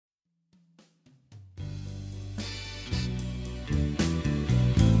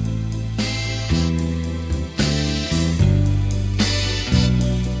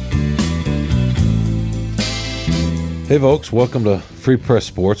Hey folks, welcome to Free Press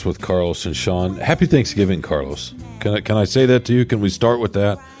Sports with Carlos and Sean. Happy Thanksgiving, Carlos. Can I say that to you? Can we start with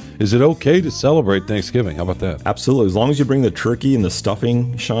that? Is it okay to celebrate Thanksgiving? How about that? Absolutely. As long as you bring the turkey and the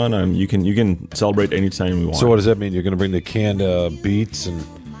stuffing, Sean, you can celebrate anytime you want. So what does that mean? You're going to bring the canned beets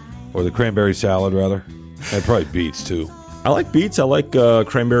or the cranberry salad, rather? And probably beets, too. I like beets. I like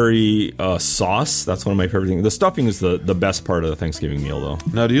cranberry sauce. That's one of my favorite things. The stuffing is the best part of the Thanksgiving meal, though.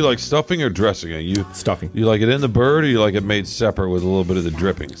 Now, do you like stuffing or dressing? Stuffing. You like it in the bird, or you like it made separate with a little bit of the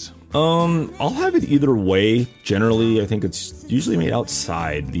drippings? I'll have it either way. Generally, I think it's usually made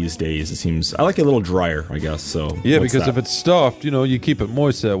outside these days. It seems I like it a little drier, I guess. So yeah, because if it's stuffed, you keep it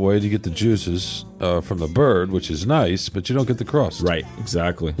moist that way to get the juices from the bird, which is nice, but you don't get the crust. Right,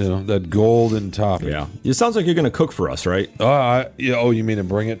 exactly. That golden topping. Yeah, it sounds like you're going to cook for us, right? Yeah. Oh, you mean to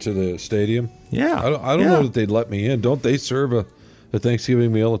bring it to the stadium? Yeah. I don't know that they'd let me in. Don't they serve a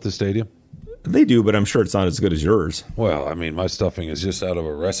Thanksgiving meal at the stadium? They do, but I'm sure it's not as good as yours. Well, I mean, my stuffing is just out of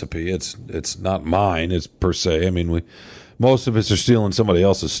a recipe. It's not mine. It's per se. I mean, most of us are stealing somebody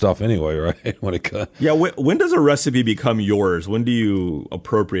else's stuff anyway, right? Yeah. When does a recipe become yours? When do you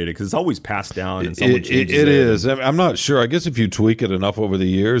appropriate it? Because it's always passed down, and someone changes it. It is. I'm not sure. I guess if you tweak it enough over the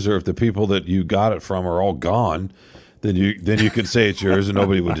years, or if the people that you got it from are all gone, then you could say it's yours, and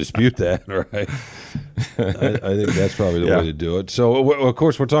nobody would dispute that, right? I think that's probably the way to do it. So, of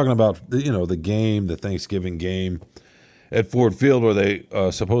course, we're talking about the game, the Thanksgiving game at Ford Field, where they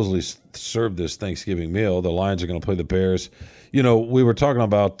supposedly served this Thanksgiving meal. The Lions are going to play the Bears. We were talking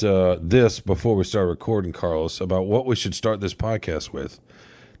about this before we started recording, Carlos, about what we should start this podcast with.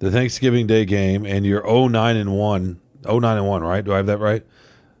 The Thanksgiving Day game and your 0-9-1, right? Do I have that right?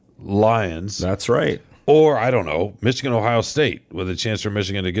 Lions. That's right. Or, I don't know, Michigan, Ohio State, with a chance for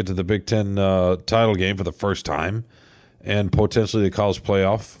Michigan to get to the Big Ten title game for the first time, and potentially the college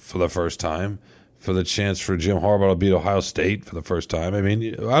playoff for the first time, for the chance for Jim Harbaugh to beat Ohio State for the first time. I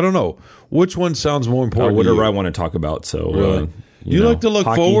mean, I don't know. Which one sounds more important to you? Whatever I want to talk about. So, really? You like to look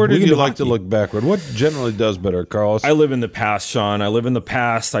hockey. forward, or do you like to look backward? What generally does better, Carlos? I live in the past, Sean. I live in the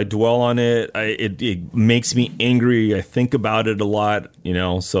past. I dwell on it. It makes me angry. I think about it a lot.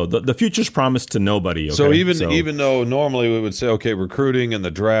 So the future's promised to nobody. Okay? So even though normally we would say, okay, recruiting and the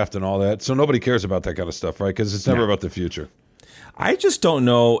draft and all that, so nobody cares about that kind of stuff, right? Because it's never about the future. I just don't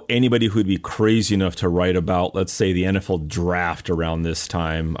know anybody who'd be crazy enough to write about, let's say, the NFL draft around this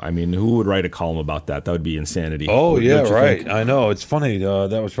time. I mean, who would write a column about that? That would be insanity. Oh, yeah, right. I know. It's funny.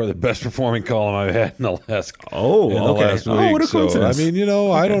 That was probably the best performing column I've had in the last week. What a coincidence. I mean,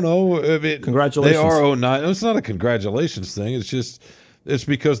 I don't know. Congratulations. They are 09. It's not a congratulations thing. It's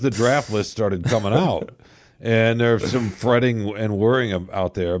because the draft list started coming out. And there's some fretting and worrying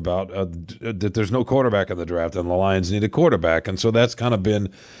out there about that there's no quarterback in the draft, and the Lions need a quarterback. And so that's kind of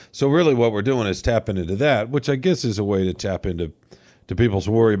been – so really what we're doing is tapping into that, which I guess is a way to tap into people's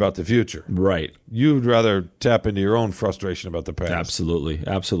worry about the future. Right. You'd rather tap into your own frustration about the past. Absolutely.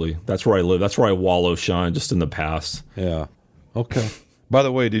 That's where I live. That's where I wallow, Sean, just in the past. Yeah. Okay. By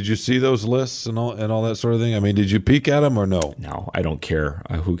the way, did you see those lists and all that sort of thing? I mean, did you peek at them or no? No, I don't care.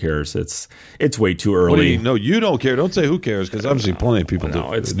 Who cares? It's way too early. What do you, no, you don't care. Don't say who cares, because obviously plenty of people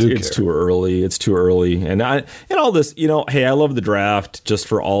do. It's too early. It's too early. And all this, hey, I love the draft just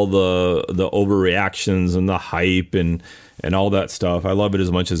for all the overreactions and the hype and all that stuff. I love it as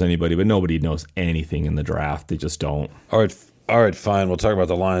much as anybody, but nobody knows anything in the draft. They just don't. All right, fine. We'll talk about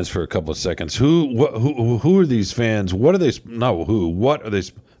the Lions for a couple of seconds. Who are these fans? What are they? Not who. What are they?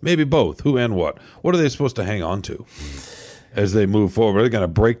 Maybe both. Who and what? What are they supposed to hang on to as they move forward? Are they going to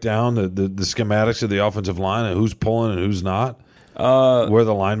break down the schematics of the offensive line and who's pulling and who's not? Where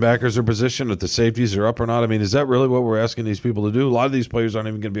the linebackers are positioned, if the safeties are up or not? I mean, is that really what we're asking these people to do? A lot of these players aren't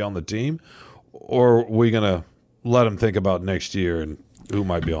even going to be on the team, or are we going to let them think about next year and who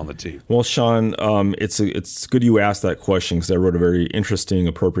might be on the team? Well, Sean, it's good you asked that question, because I wrote a very interesting,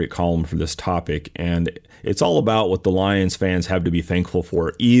 appropriate column for this topic, and it's all about what the Lions fans have to be thankful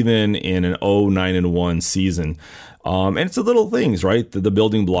for, even in an 0-9-1 season. And it's the little things, right? The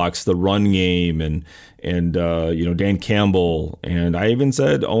building blocks, the run game, and Dan Campbell, and I even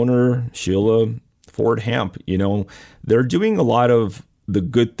said owner Sheila Ford Hamp. They're doing a lot of the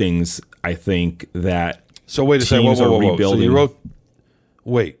good things, I think, that so wait a second. Whoa. Rebuilding. So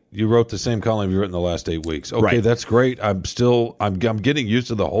you wrote the same column you've written the last 8 weeks. Okay, right. That's great. I'm getting used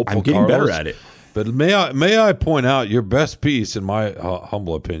to the hopeful. I'm getting Carlos, better at it. But may I point out your best piece, in my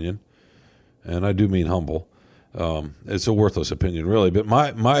humble opinion, and I do mean humble. It's a worthless opinion, really. But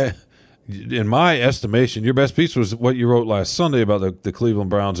in my estimation, your best piece was what you wrote last Sunday about the Cleveland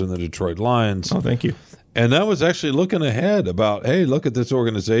Browns and the Detroit Lions. Oh, thank you. And that was actually looking ahead about, hey, look at this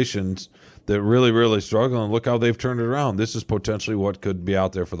organizations that really, really struggle, and look how they've turned it around. This is potentially what could be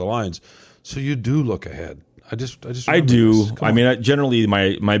out there for the Lions. So you do look ahead. I do. I mean, generally,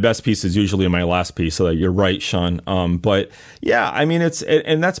 my best piece is usually my last piece. So you're right, Sean. But yeah, I mean,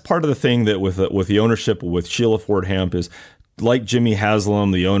 and that's part of the thing that with the ownership with Sheila Ford Hamp is, like Jimmy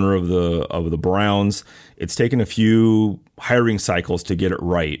Haslam, the owner of the Browns, it's taken a few hiring cycles to get it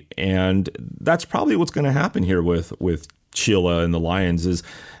right, and that's probably what's going to happen here with Sheila and the Lions. Is,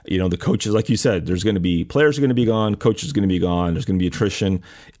 the coaches, like you said, there's going to be players are going to be gone, coaches are going to be gone, there's going to be attrition.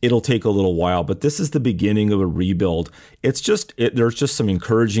 It'll take a little while, but this is the beginning of a rebuild. There's just some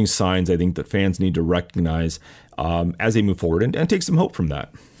encouraging signs I think that fans need to recognize as they move forward and take some hope from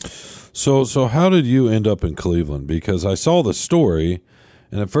that. So how did you end up in Cleveland? Because I saw the story,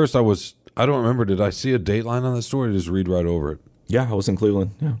 and at first I don't remember, did I see a dateline on the story or just read right over it? Yeah, I was in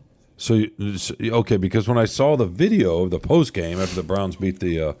Cleveland, yeah. So, okay, because when I saw the video of the post game after the Browns beat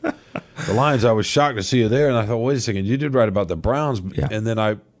the Lions, I was shocked to see you there, and I thought, wait a second, you did write about the Browns, yeah. And then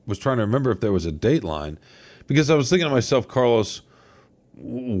I was trying to remember if there was a dateline, because I was thinking to myself, Carlos,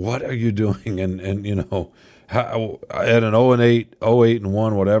 what are you doing? And how, at an 0-8,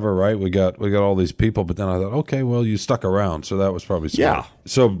 0-8-1, whatever, right? We got all these people, but then I thought, okay, well, you stuck around, so that was probably smart. Yeah.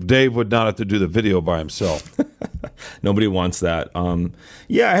 So Dave would not have to do the video by himself. Nobody wants that.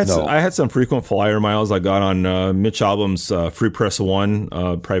 I had some frequent flyer miles I got on Mitch Albom's Free Press One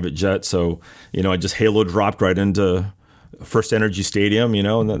private jet, so I just halo dropped right into First Energy Stadium,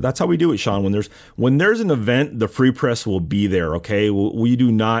 and that's how we do it, Sean. When there's an event, the Free Press will be there. Okay, we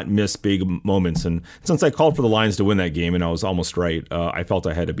do not miss big moments. And since I called for the Lions to win that game, and I was almost right, I felt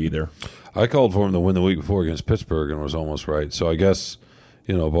I had to be there. I called for them to win the week before against Pittsburgh and was almost right. So I guess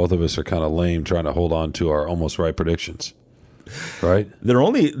both of us are kind of lame trying to hold on to our almost right predictions. Right? They're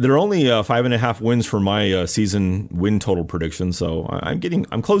only 5.5 wins for my season win total prediction. So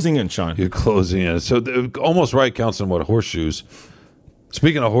I'm closing in, Sean. You're closing in. So almost right counts in what, horseshoes.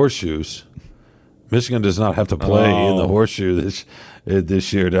 Speaking of horseshoes, Michigan does not have to play in the horseshoe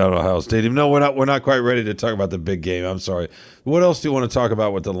this year down at Ohio Stadium. No, we're not quite ready to talk about the big game. I'm sorry. What else do you want to talk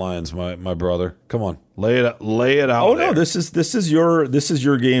about with the Lions, my brother? Come on, lay it out. Oh there. No, this is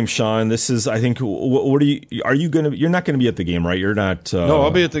your game, Sean. This is, I think. What you're not going to be at the game, right? You're not. No,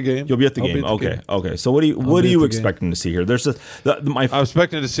 I'll be at the game. You'll be at the game. Okay. So what are you expecting to see here? I'm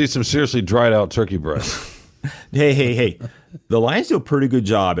expecting to see some seriously dried out turkey breast. Hey. The Lions do a pretty good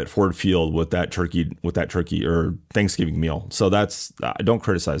job at Ford Field with that turkey or Thanksgiving meal. So don't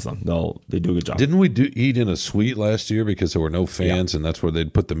criticize them. They do a good job. Didn't we eat in a suite last year because there were no fans, and that's where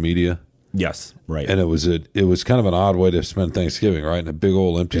they'd put the media? Yes, right. And it was kind of an odd way to spend Thanksgiving, right? In a big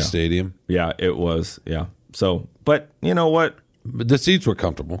old empty stadium. Yeah, it was. Yeah. So, but you know what? But the seats were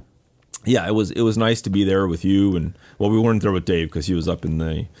comfortable. Yeah, it was nice to be there with you, and we weren't there with Dave because he was up in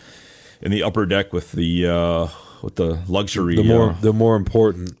the upper deck with the luxury, the more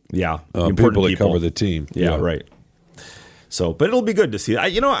important, people that cover the team. Yeah, right. So, but it'll be good to see.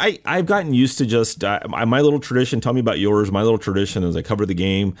 I've gotten used to just my little tradition. Tell me about yours. My little tradition is I cover the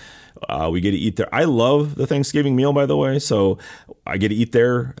game. We get to eat there. I love the Thanksgiving meal, by the way. So I get to eat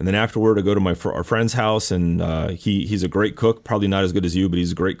there, and then afterward I go to our friend's house, and he's a great cook. Probably not as good as you, but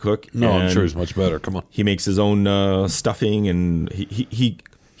he's a great cook. No, and I'm sure he's much better. Come on. He makes his own stuffing, and he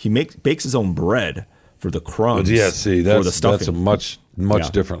bakes his own bread for the crumbs. Yeah, see, that's a much Yeah.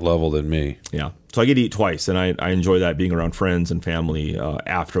 different level than me. Yeah. So I get to eat twice, and I enjoy that, being around friends and family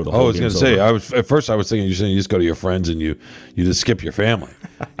after the whole I was going to say, over. at first I was thinking you're saying you just go to your friends and you just skip your family.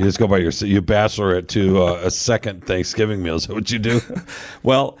 You just go by you bachelorette to a second Thanksgiving meal. Is that what you do?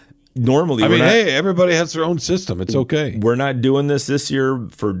 Well, normally, hey, everybody has their own system. It's okay. We're not doing this year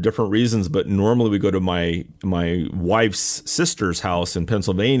for different reasons, but normally we go to my wife's sister's house in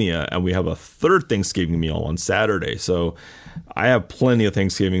Pennsylvania, and we have a third Thanksgiving meal on Saturday. So I have plenty of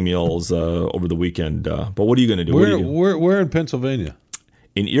Thanksgiving meals over the weekend. But what are you going to do? Where in Pennsylvania?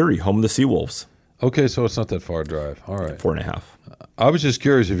 In Erie, home of the Seawolves. Okay, so it's not that far a drive. All right. 4.5. I was just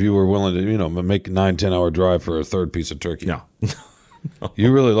curious if you were willing to, make a 9-10 hour drive for a third piece of turkey. No.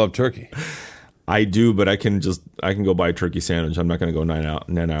 You really love turkey. I do, but I can go buy a turkey sandwich. I'm not going to go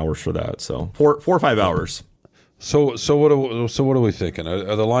 9 hours for that. So 4 or 5 hours. So what are we thinking?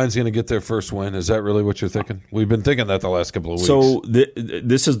 Are the Lions going to get their first win? Is that really what you're thinking? We've been thinking that the last couple of weeks. So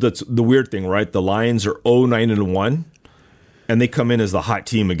this is the weird thing, right? The Lions are 0-9-1, and they come in as the hot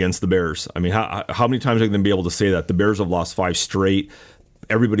team against the Bears. I mean, how many times are they going to be able to say that? The Bears have lost 5 straight.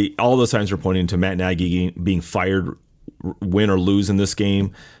 All the signs are pointing to Matt Nagy being fired, win or lose in this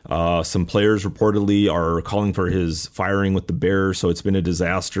game. Some players reportedly are calling for his firing with the Bears, so it's been a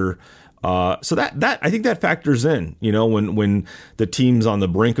disaster. So that I think that factors in, when the team's on the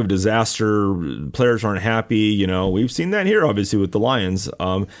brink of disaster, players aren't happy. We've seen that here, obviously, with the Lions.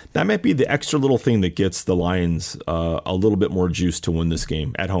 That might be the extra little thing that gets the Lions a little bit more juice to win this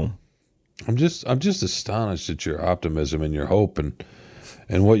game at home. I'm just astonished at your optimism and your hope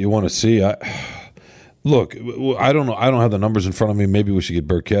and what you want to see. Look, I don't know. I don't have the numbers in front of me. Maybe we should get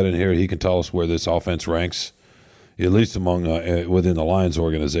Burkett in here. He can tell us where this offense ranks, at least among within the Lions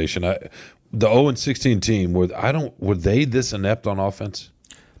organization. The 0-16 team, were they this inept on offense?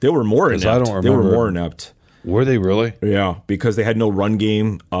 They were more inept. I don't remember. They were more inept. Were they really? Yeah, because they had no run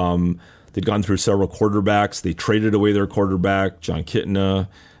game. They'd gone through several quarterbacks. They traded away their quarterback, John Kitna.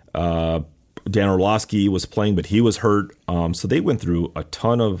 Dan Orlovsky was playing, but he was hurt. So they went through a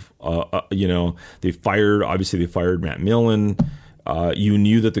ton of, they fired Matt Millen. You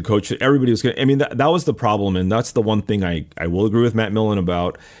knew that the coach, everybody was going to, I mean, that was the problem. And that's the one thing I will agree with Matt Millen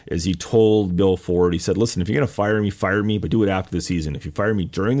about is he told Bill Ford, he said, listen, if you're going to fire me, but do it after the season. If you fire me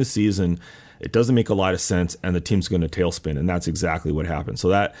during the season, it doesn't make a lot of sense, and the team's going to tailspin, and that's exactly what happened. So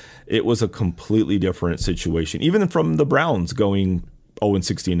that it was a completely different situation, even from the Browns going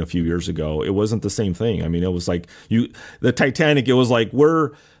 0-16 a few years ago. It wasn't the same thing. I mean, it was like the Titanic. It was like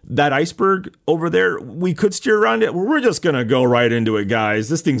that iceberg over there. We could steer around it. We're just going to go right into it, guys.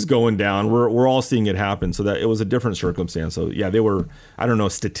 This thing's going down. We're all seeing it happen. So that it was a different circumstance. So yeah, they were. I don't know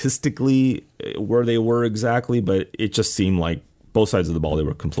statistically where they were exactly, but it just seemed like both sides of the ball, they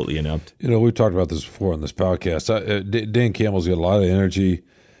were completely inept. We've talked about this before on this podcast. Dan Campbell's got a lot of energy.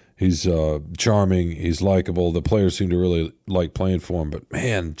 He's charming. He's likable. The players seem to really like playing for him. But,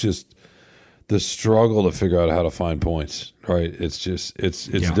 man, just the struggle to figure out how to find points, right? It's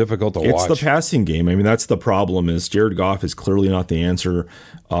difficult to watch. It's the passing game. I mean, that's the problem is Jared Goff is clearly not the answer.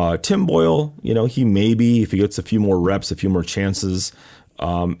 Tim Boyle, he may be if he gets a few more reps, a few more chances.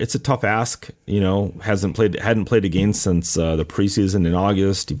 It's a tough ask, hadn't played a game since the preseason in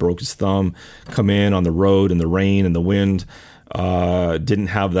August. He broke his thumb, come in on the road in the rain and the wind. Didn't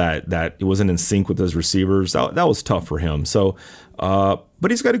have that it wasn't in sync with his receivers. That was tough for him. So, but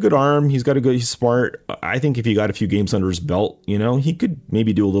he's got a good arm. He's smart. I think if he got a few games under his belt, he could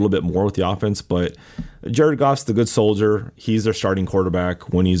maybe do a little bit more with the offense. But Jared Goff's the good soldier. He's their starting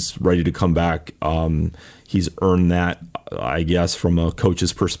quarterback when he's ready to come back. He's earned that, I guess, from a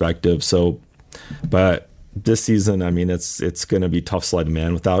coach's perspective. So, but this season, I mean, it's going to be tough sledding,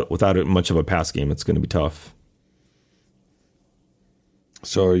 man. Without much of a pass game, it's going to be tough.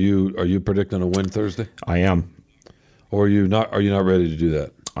 So are you predicting a win Thursday? I am. Or are you not ready to do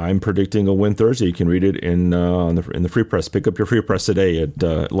that? I'm predicting a win Thursday. You can read it in the Free Press. Pick up your Free Press today at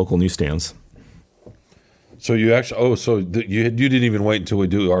local newsstands. So you actually you didn't even wait until we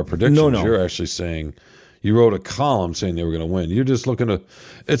do our predictions. No. You're actually saying you wrote a column saying they were going to win. You're just looking to.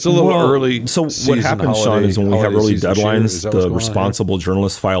 It's a little early. So what happens, Sean, is when we have early deadlines, the responsible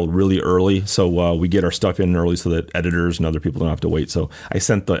journalists file really early. So we get our stuff in early so that editors and other people don't have to wait. So I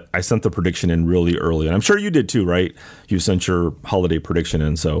sent the prediction in really early, and I'm sure you did too, right? You sent your holiday prediction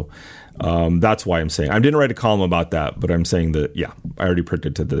in, so that's why I'm saying I didn't write a column about that, but I'm saying that I already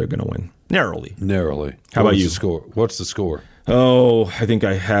predicted that they're going to win narrowly. How about you? What's the score? Oh, I think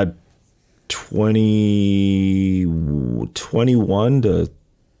I had 21 to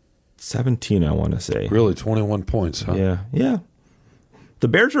 17, I want to say. Really, 21 points, huh? Yeah. The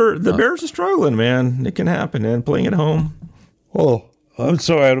Bears are struggling, man. It can happen, man. Playing at home. Oh, I'm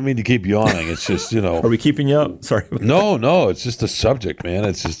sorry. I don't mean to keep yawning. It's just, Are we keeping you up? Sorry. No. It's just the subject, man.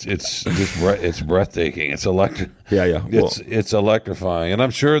 It's breathtaking. It's electric. Yeah. It's electrifying, and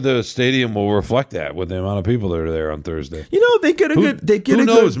I'm sure the stadium will reflect that with the amount of people that are there on Thursday. They get a good. Who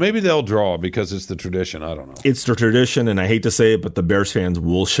knows? Maybe they'll draw because it's the tradition. I don't know. It's the tradition, and I hate to say it, but the Bears fans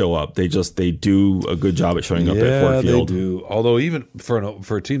will show up. They do a good job at showing up at Ford Field. They do. Although even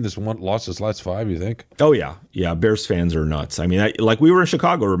for a team that's lost its last 5, you think? Oh yeah. Bears fans are nuts. I mean, like we were in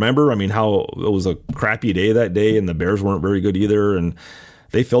Chicago. Remember? I mean, how it was a crappy day that day, and the Bears weren't very good either, and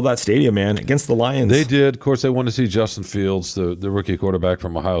they filled that stadium, man, against the Lions. They did. Of course, they wanted to see Justin Fields, the rookie quarterback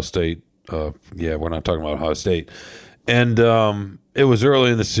from Ohio State. We're not talking about Ohio State. And it was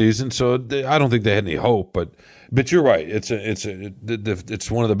early in the season, so I don't think they had any hope. But you're right. It's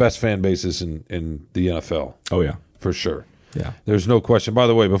one of the best fan bases in the NFL. Oh, yeah. For sure. Yeah. There's no question. By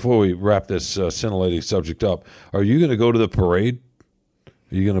the way, before we wrap this scintillating subject up, are you going to go to the parade?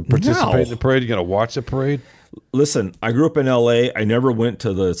 Are you going to participate in the parade? Are you going to watch the parade? Listen, I grew up in L.A. I never went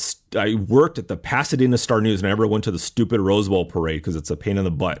to I worked at the Pasadena Star-News, and I never went to the stupid Rose Bowl parade because it's a pain in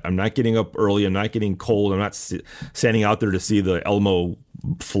the butt. I'm not getting up early. I'm not getting cold. I'm not standing out there to see the Elmo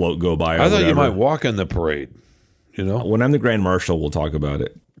float go by. I thought you might walk in the parade. When I'm the Grand Marshal, we'll talk about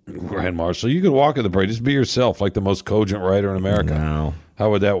it. Grand Marshal. You could walk in the parade. Just be yourself, like the most cogent writer in America. No. How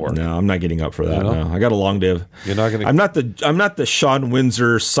would that work? No, I'm not getting up for that. No, I got a long day. You're not going to. I'm not the Sean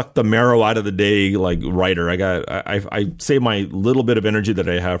Windsor suck the marrow out of the day like writer. I save my little bit of energy that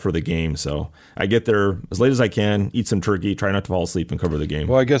I have for the game. So I get there as late as I can, eat some turkey, try not to fall asleep, and cover the game.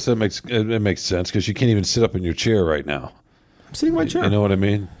 Well, I guess it makes sense because you can't even sit up in your chair right now. I'm sitting in my chair. You know what I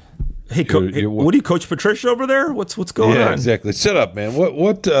mean? Hey, what do you coach Patricia over there? What's going on? Yeah, exactly. Sit up, man.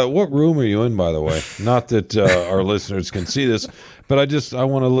 What room are you in, by the way? Not that our listeners can see this, but I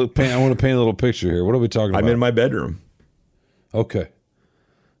want to paint a little picture here. What are we talking about? I'm in my bedroom. Okay.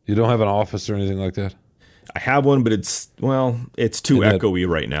 You don't have an office or anything like that? I have one, but it's too echoey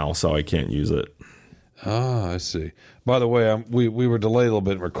right now, so I can't use it. Ah, I see. By the way, we were delayed a little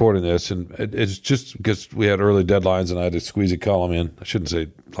bit in recording this, and it's just because we had early deadlines and I had to squeeze a column in. I shouldn't say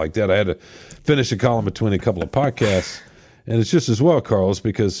it like that. I had to finish a column between a couple of podcasts, and it's just as well, Carlos,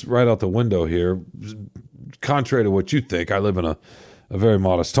 because right out the window here, contrary to what you think, I live in a very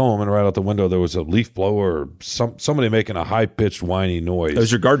modest home, and right out the window there was a leaf blower or somebody making a high-pitched, whiny noise. That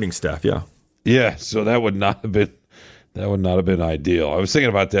was your gardening staff, yeah. Yeah, so that would not have been ideal. I was thinking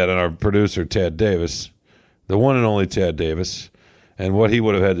about that, and our producer, Tad Davis, the one and only Tad Davis, and what he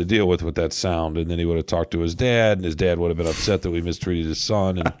would have had to deal with that sound. And then he would have talked to his dad, and his dad would have been upset that we mistreated his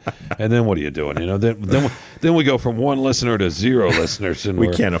son. And then what are you doing? Then we go from one listener to 0 listeners. And we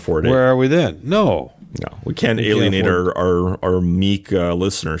can't afford it. Where are we then? No, we can't alienate our meek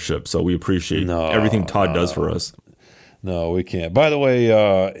listenership. So we appreciate everything Todd does for us. No, we can't. By the way,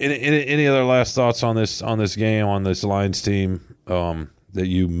 any other last thoughts on this game, on this Lions team that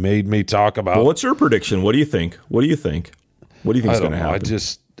you made me talk about? Well, what's your prediction? What do you think? What do you think is going to happen?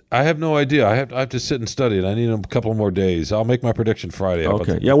 I have no idea. I have to sit and study it. I need a couple more days. I'll make my prediction Friday.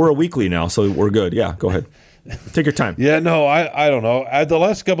 Okay. Yeah, we're a weekly now, so we're good. Yeah, go ahead. Take your time. Yeah, no, I don't know. The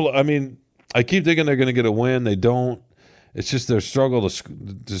last couple I keep thinking they're going to get a win. They don't. It's just their struggle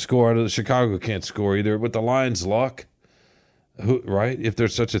to score. Chicago can't score either. With the Lions' luck, right? If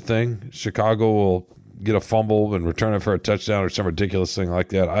there's such a thing, Chicago will get a fumble and return it for a touchdown or some ridiculous thing like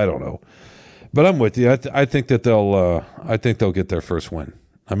that. I don't know, but I'm with you. I think that they'll get their first win.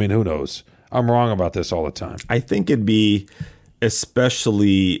 I mean, who knows? I'm wrong about this all the time. I think it'd be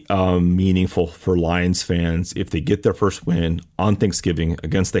especially meaningful for Lions fans if they get their first win on Thanksgiving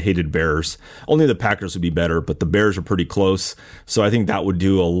against the hated Bears. Only the Packers would be better, but the Bears are pretty close. So I think that would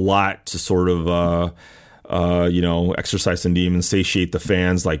do a lot to sort of exercise some demons, satiate the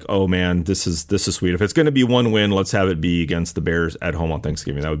fans. Like, oh man, this is sweet. If it's going to be one win, let's have it be against the Bears at home on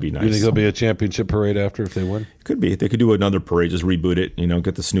Thanksgiving. That would be nice. You think there'll be a championship parade after if they win? Could be. They could do another parade, just reboot it.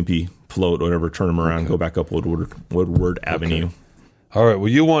 Get the Snoopy float, whatever, turn them around, go back up Woodward Avenue. All right. Well,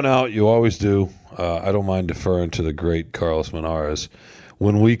 you won out. You always do. I don't mind deferring to the great Carlos Menares.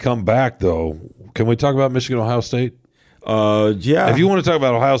 When we come back, though, can we talk about Michigan, Ohio State? Yeah. If you want to talk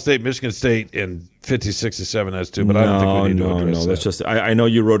about Ohio State, Michigan State, and 56-7 has too, but I don't think we need to address that. That's just. I know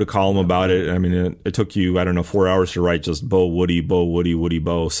you wrote a column about it. I mean, it took you 4 hours to write just Bo Woody,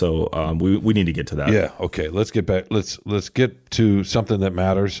 Bo. So we need to get to that. Yeah. Okay. Let's get back. Let's get to something that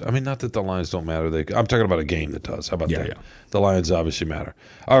matters. I mean, not that the Lions don't matter. I'm talking about a game that does. How about that? Yeah. The Lions obviously matter.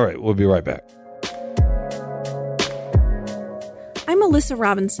 All right. We'll be right back. I'm Alyssa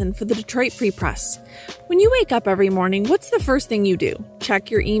Robinson for the Detroit Free Press. When you wake up every morning, what's the first thing you do?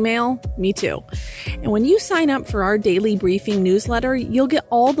 Check your email? Me too. And when you sign up for our daily briefing newsletter, you'll get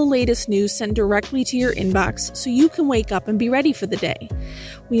all the latest news sent directly to your inbox so you can wake up and be ready for the day.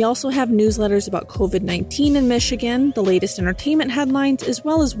 We also have newsletters about COVID-19 in Michigan, the latest entertainment headlines, as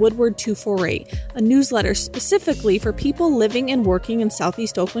well as Woodward 248, a newsletter specifically for people living and working in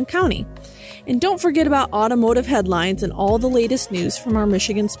Southeast Oakland County. And don't forget about automotive headlines and all the latest news from our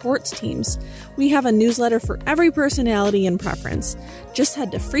Michigan sports teams. We have a newsletter for every personality and preference. Just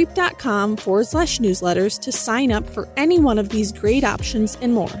head to freep.com/newsletters to sign up for any one of these great options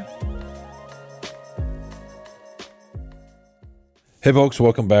and more. Hey folks,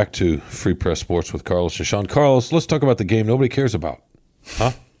 welcome back to Free Press Sports with Carlos and Sean. Carlos, let's talk about the game nobody cares about.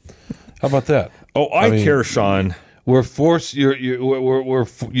 Huh? How about that? Oh, I care, Sean. You're forcing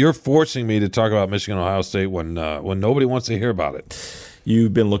me to talk about Michigan, Ohio State when nobody wants to hear about it.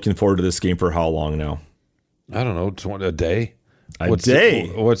 You've been looking forward to this game for how long now? I don't know, a day. What's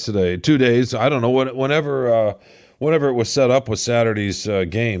today? 2 days. I don't know. Whenever it was set up with Saturday's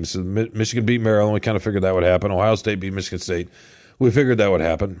games, Michigan beat Maryland. We kind of figured that would happen. Ohio State beat Michigan State. We figured that would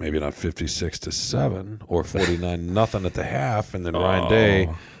happen. Maybe not 56-7 or 49-0 at the half, and then Ryan Day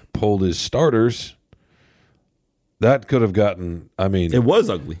pulled his starters. That could have gotten. I mean, it was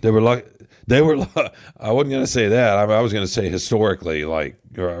ugly. They were lucky. they were. I wasn't going to say that. I was going to say historically, like,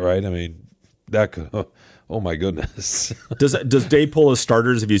 right? I mean, that could. Oh my goodness! Does Dave pull his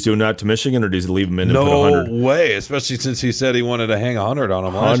starters if he's doing that to Michigan, or does he leave them in and put 100? No way! Especially since he said he wanted to hang 100 on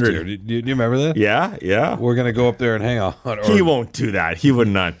them last year. Do you remember that? Yeah. We're going to go up there and hang 100. He won't do that. He would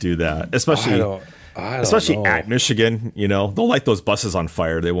not do that, especially know. at Michigan. They'll light those buses on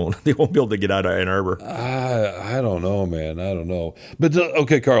fire. They won't be able to get out of Ann Arbor. I don't know, man. I don't know. But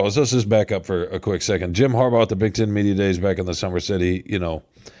okay, Carlos, let's just back up for a quick second. Jim Harbaugh at the Big Ten Media Days back in the summer said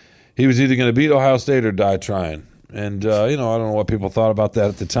he was either going to beat Ohio State or die trying. And, I don't know what people thought about that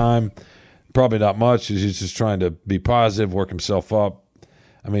at the time. Probably not much. He's just trying to be positive, work himself up.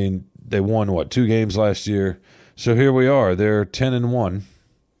 I mean, they won, 2 games last year. So here we are. They're 10-1.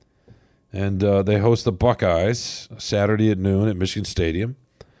 And they host the Buckeyes Saturday at noon at Michigan Stadium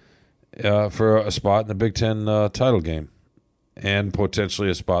for a spot in the Big Ten title game and potentially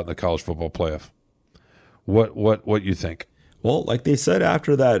a spot in the college football playoff. What you think? Well, like they said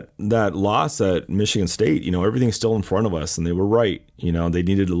after that loss at Michigan State, everything's still in front of us, and they were right. They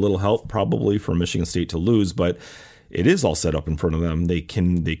needed a little help probably from Michigan State to lose, but it is all set up in front of them. They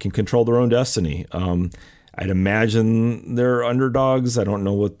can control their own destiny. I'd imagine they're underdogs. I don't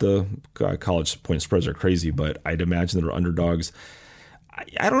know what the college point spreads are crazy, but I'd imagine they're underdogs.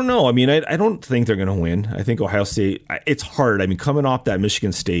 I don't know. I mean, I don't think they're going to win. I think Ohio State, it's hard. I mean, coming off that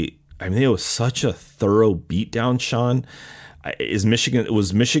Michigan State, it was such a thorough beatdown, Sean.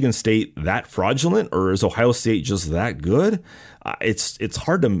 Was Michigan State that fraudulent, or is Ohio State just that good? It's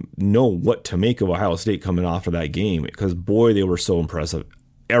hard to know what to make of Ohio State coming off of that game because, boy, they were so impressive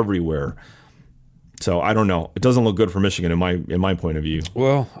everywhere. So I don't know. It doesn't look good for Michigan in my point of view.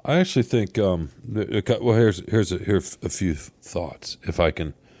 Well, I actually think. Here's a few thoughts. If I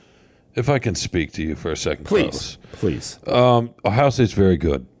can speak to you for a second, please. Ohio State's very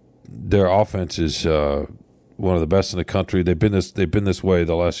good. Their offense is one of the best in the country. They've been this way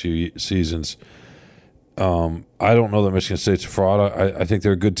the last few seasons. I don't know that Michigan State's a fraud. I think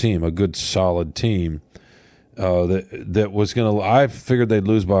they're a good team, a good solid team. That was going to. I figured they'd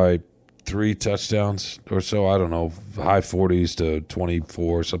lose by 3 touchdowns or so. I don't know, high 40s to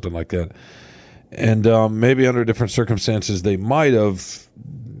 24, something like that. And maybe under different circumstances they might have.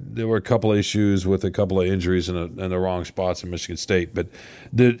 There were a couple of issues with a couple of injuries in the wrong spots in Michigan State, but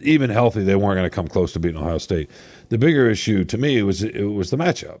even healthy, they weren't going to come close to beating Ohio State. The bigger issue to me was the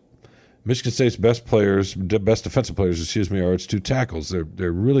matchup. Michigan State's best defensive players, are its 2 tackles. They're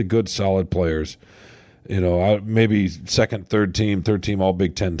really good, solid players. Maybe second, third team, all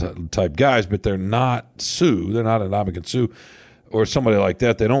Big Ten type guys, but they're not Sue. They're not an Ndamukong Suh or somebody like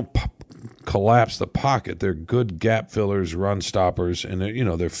that. They don't collapse the pocket. They're good gap fillers, run stoppers, and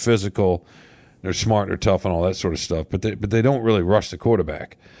they're physical, they're smart, they're tough, and all that sort of stuff. But they don't really rush the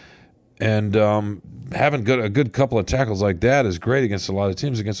quarterback. And having a good couple of tackles like that is great against a lot of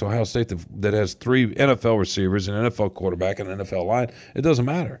teams. Against Ohio State that has 3 NFL receivers, an NFL quarterback, and an NFL line, it doesn't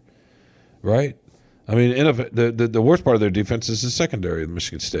matter, right? I mean, the worst part of their defense is the secondary of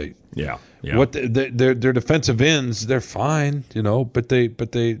Michigan State. Yeah. Their defensive ends, they're fine, but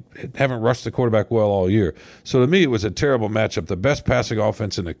they haven't rushed the quarterback well all year. So to me, it was a terrible matchup. The best passing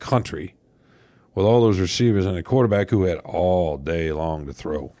offense in the country, with all those receivers and a quarterback who had all day long to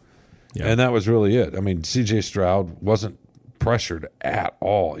throw, and that was really it. I mean, C.J. Stroud wasn't pressured at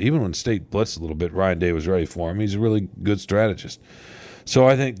all. Even when State blitzed a little bit, Ryan Day was ready for him. He's a really good strategist. So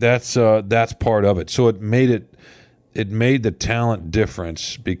I think that's part of it. So it made the talent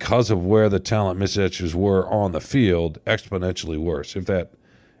difference because of where the talent mismatches were on the field exponentially worse, if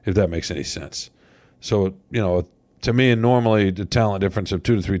that makes any sense. So, to me, and normally the talent difference of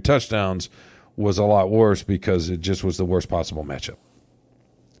 2 to 3 touchdowns was a lot worse because it just was the worst possible matchup.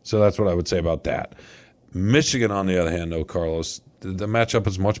 So that's what I would say about that. Michigan, on the other hand, though, Carlos, the matchup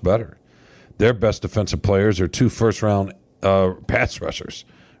is much better. Their best defensive players are 2 first-round pass rushers,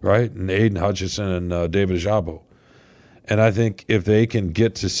 right? And Aiden Hutchinson and David Ojabo. And I think if they can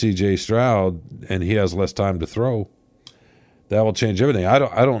get to C.J. Stroud and he has less time to throw, that will change everything. I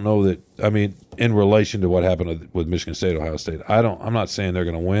don't know that. I mean, in relation to what happened with Michigan State, Ohio State, I'm not saying they're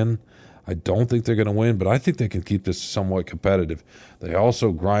going to win. I don't think they're going to win, but I think they can keep this somewhat competitive. They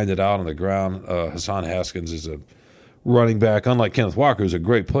also grind it out on the ground. Hassan Haskins is a running back, unlike Kenneth Walker, who's a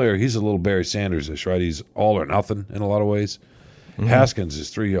great player. He's a little Barry Sanders-ish, right? He's all or nothing in a lot of ways. Mm-hmm. Haskins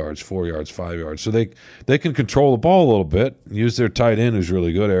is 3 yards, 4 yards, 5 yards. So they can control the ball a little bit, use their tight end, who's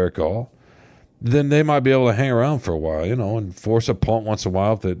really good, Eric All. Then they might be able to hang around for a while, and force a punt once in a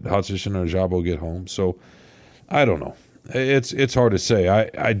while if that Hutchinson or Ojabo get home. So I don't know. It's hard to say.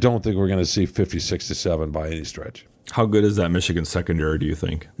 I don't think we're going to see 56-7 by any stretch. How good is that Michigan secondary, do you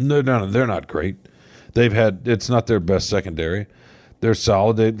think? No, they're not great. It's not their best secondary. They're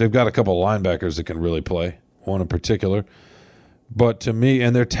solid. They've got a couple of linebackers that can really play, one in particular. But to me,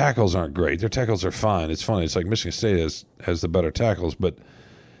 and their tackles aren't great. Their tackles are fine. It's funny. It's like Michigan State has the better tackles, but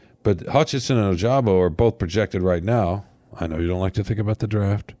Hutchinson and Ojabo are both projected right now. I know you don't like to think about the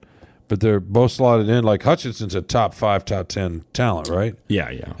draft, but they're both slotted in. Like Hutchinson's a top 5, top 10 talent, right? Yeah.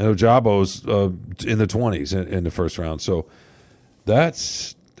 And Ojabo's in the 20s in the first round. So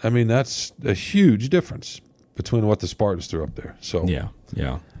that's a huge difference between what the Spartans threw up there. So yeah.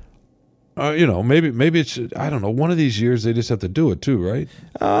 Maybe it's, I don't know, one of these years they just have to do it too, right?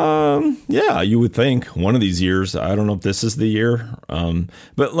 Yeah, you would think one of these years. I don't know if this is the year.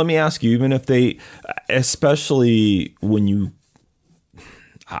 But let me ask you, even if they, especially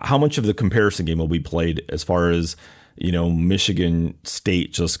how much of the comparison game will be played as far as, Michigan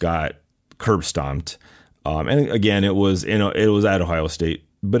State just got curb stomped. And again, it was at Ohio State.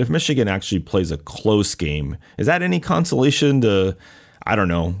 But if Michigan actually plays a close game, is that any consolation to, I don't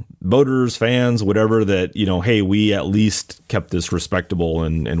know, voters, fans, whatever, that, hey, we at least kept this respectable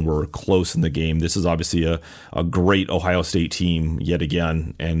and we're close in the game. This is obviously a great Ohio State team yet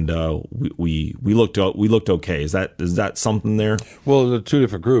again, and we looked okay. Is that something there? Well, there are two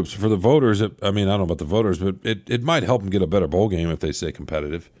different groups. For the voters, I don't know about the voters, but it might help them get a better bowl game if they stay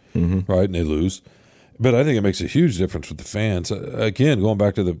competitive, right, and they lose. But I think it makes a huge difference with the fans. Again, going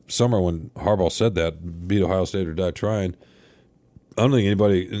back to the summer when Harbaugh said that, beat Ohio State or die trying, I don't think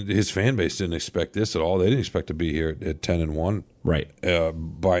anybody, his fan base didn't expect this at all. They didn't expect to be here at 10-1, right?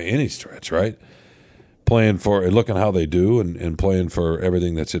 By any stretch, right? Playing for, looking how they do, and playing for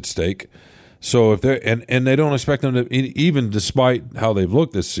everything that's at stake. So if they're and they don't expect them to, even despite how they've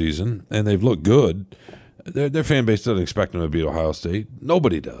looked this season, and they've looked good, their fan base doesn't expect them to beat Ohio State.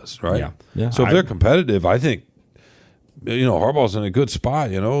 Nobody does, right? Yeah. So if they're competitive, I think, Harbaugh's in a good spot.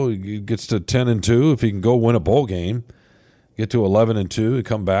 He gets to 10-2 if he can go win a bowl game. Get to 11-2 and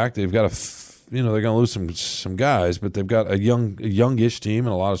come back. They've got they're going to lose some guys, but they've got a youngish team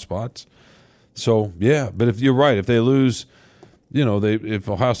in a lot of spots. So yeah, but if you're right, if they lose, if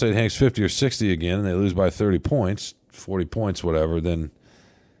Ohio State hangs 50 or 60 again and they lose by 30 points, 40 points, whatever, then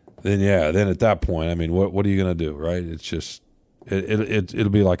at that point, what are you going to do, right? It's just it'll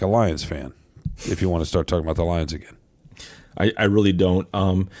be like a Lions fan if you want to start talking about the Lions again. I really don't.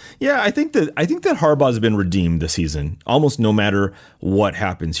 I think that Harbaugh's been redeemed this season, almost no matter what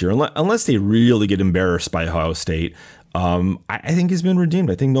happens here, unless they really get embarrassed by Ohio State. I think he's been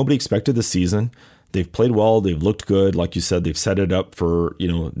redeemed. I think nobody expected the season. They've played well. They've looked good. Like you said, they've set it up for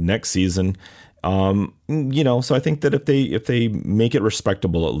next season. So I think that if they make it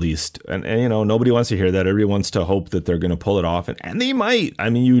respectable at least, and nobody wants to hear that. Everybody wants to hope that they're going to pull it off, and they might.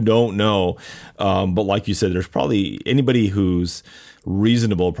 You don't know. But like you said, there's probably anybody who's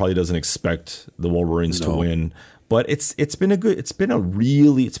reasonable probably doesn't expect the Wolverines to win. But it's been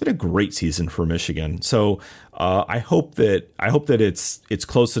a great season for Michigan. So I hope that it's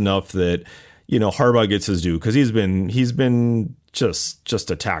close enough that Harbaugh gets his due, because he's been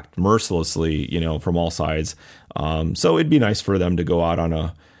just attacked mercilessly, from all sides. So it'd be nice for them to go out on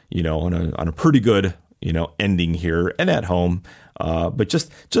a pretty good, ending here and at home. But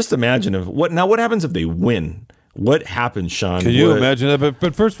just imagine what happens if they win? What happens, Sean? Can you imagine that?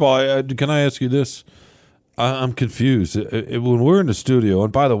 But first of all, can I ask you this? I'm confused. When we're in the studio,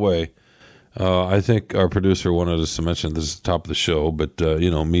 and by the way, I think our producer wanted us to mention this at the top of the show, but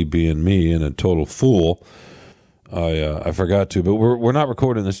me being me and a total fool, I forgot to. But we're not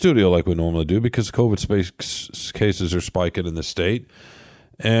recording in the studio like we normally do because COVID cases are spiking in the state,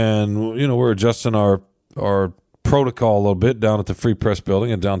 and we're adjusting our protocol a little bit down at the Free Press Building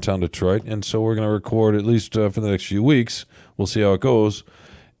in downtown Detroit, and so we're going to record at least for the next few weeks. We'll see how it goes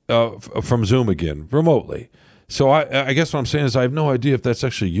from Zoom again, remotely. So I guess what I'm saying is I have no idea if that's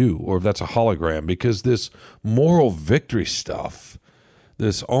actually you or if that's a hologram, because this moral victory stuff,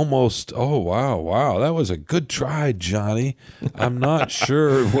 this almost, oh, wow, that was a good try, Johnny. I'm not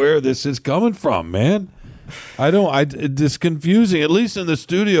sure where this is coming from, man. It's confusing, at least in the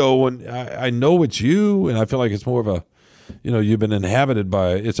studio when I know it's you, and I feel like it's more of a, you've been inhabited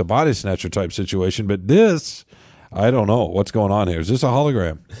by, it's a body snatcher type situation, but this, I don't know what's going on here. Is this a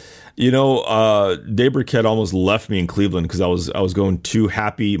hologram? Dave Burkett almost left me in Cleveland because I was going too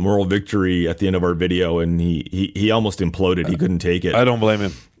happy moral victory at the end of our video, and he almost imploded. He couldn't take it. I don't blame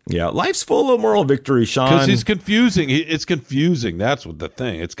him. Yeah, life's full of moral victory, Sean. Because he's confusing. It's confusing. That's what the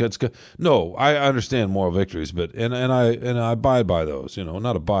thing. No, I understand moral victories, but and I abide by those.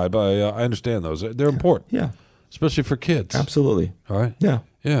 Not abide by. I understand those. They're important. Yeah. Especially for kids. Absolutely. All right. Yeah.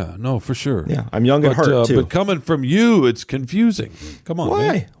 Yeah, no, for sure. Yeah, I'm young at heart, too. But coming from you, it's confusing. Come on, Why?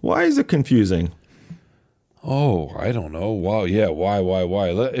 man. Why is it confusing? Oh, I don't know. Wow, yeah, why?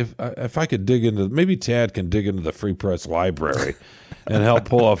 If I could dig into, maybe Tad can dig into the Free Press library and help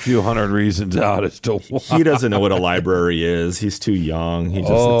pull a few hundred reasons out as to why. He doesn't know what a library is. He's too young. He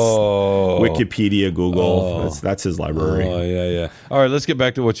just Wikipedia, Google. That's his library. Oh, yeah. All right, let's get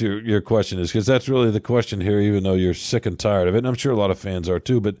back to what your question is, because that's really the question here, even though you're sick and tired of it. And I'm sure a lot of fans are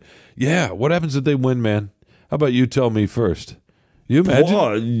too. But, yeah, what happens if they win, man? How about you tell me first? You imagine?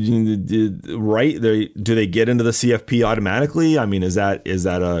 Well, right? Do they get into the CFP automatically? I mean, is that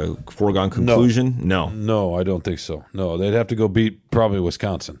a foregone conclusion? No, I don't think so. No, they'd have to go beat probably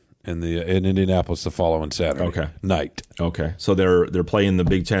Wisconsin in Indianapolis the following Saturday night. Okay, so they're playing the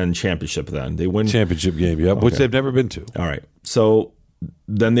Big Ten championship then. They win championship game, which they've never been to. All right, so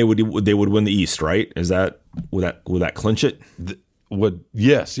then they would win the East, right? Is that would that clinch it?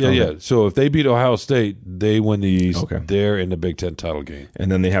 Yes. So if they beat Ohio State, they win the East. Okay. They're in the Big Ten title game,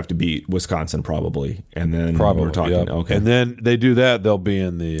 and then they have to beat Wisconsin probably, and then probably we're talking. Yep. Okay, and then they do that, they'll be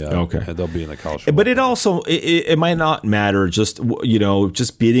in the they'll be in the college football. But it also it might not matter. Just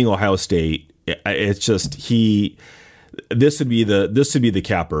beating Ohio State. It's just This would be the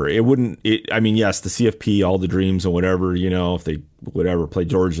capper. It wouldn't. I mean, yes, the CFP, all the dreams and whatever. If they play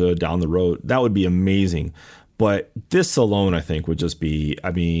Georgia down the road, that would be amazing. But this alone, I think, would just be,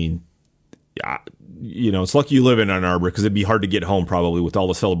 I mean, it's lucky you live in Ann Arbor, because it'd be hard to get home probably with all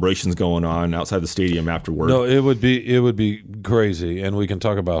the celebrations going on outside the stadium afterward. No, it would be crazy. And we can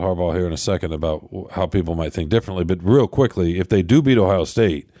talk about Harbaugh here in a second about how people might think differently. But real quickly, if they do beat Ohio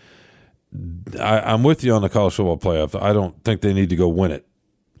State, I'm with you on the college football playoff. I don't think they need to go win it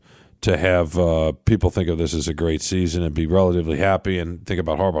to have people think of this as a great season and be relatively happy and think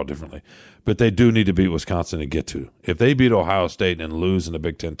about Harbaugh differently. But they do need to beat Wisconsin to get to. If they beat Ohio State and lose in the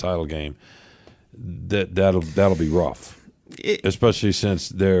Big Ten title game, that'll be rough, especially since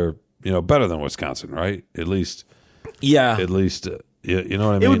they're better than Wisconsin, right? At least, yeah. At least you know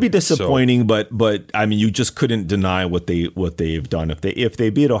what I mean. It would be disappointing, but I mean, you just couldn't deny what they've done if they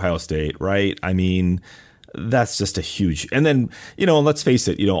beat Ohio State, right? I mean, that's just a huge. And then let's face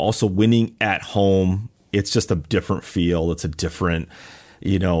it, also winning at home, it's just a different feel. It's a different.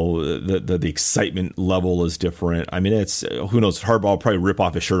 The excitement level is different. I mean, it's who knows. Harbaugh will probably rip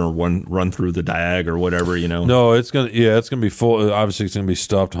off his shirt and run through the diag or whatever. No, it's gonna be full. Obviously, it's gonna be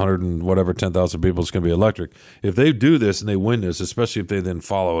stuffed. 10,000 people. It's gonna be electric. If they do this and they win this, especially if they then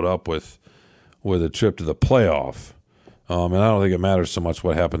follow it up with a trip to the playoff, and I don't think it matters so much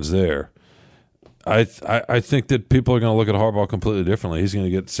what happens there. I think that people are going to look at Harbaugh completely differently. He's going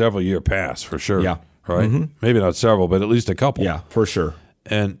to get several year pass for sure. Yeah. Right. Mm-hmm. Maybe not several, but at least a couple. Yeah, for sure.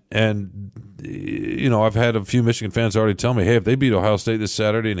 And I've had a few Michigan fans already tell me, hey, if they beat Ohio State this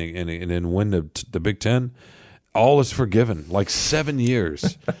Saturday and then win the Big Ten, all is forgiven. Like 7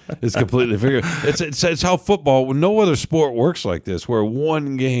 years is completely forgiven. It's how football, no other sport works like this, where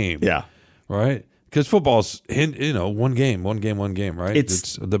one game. Yeah. Right? Because football's, one game, right?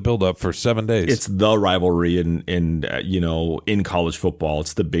 It's the build-up for 7 days. It's the rivalry in college football.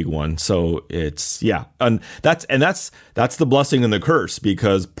 It's the big one. So it's, yeah. And that's the blessing and the curse,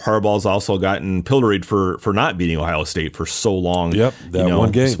 because Harbaugh's also gotten pilloried for not beating Ohio State for so long. Yep, that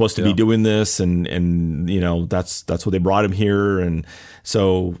one game. Supposed to be doing this, and that's what they brought him here. And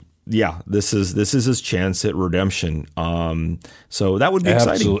so, yeah, this is his chance at redemption. So that would be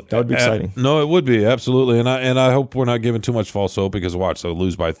exciting. That would be exciting. No, it would be, absolutely. And I hope we're not giving too much false hope, because watch, they'll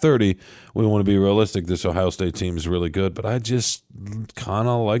lose by 30. We want to be realistic. This Ohio State team is really good, but I just kind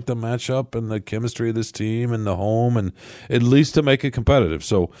of like the matchup and the chemistry of this team and the home, and at least to make it competitive.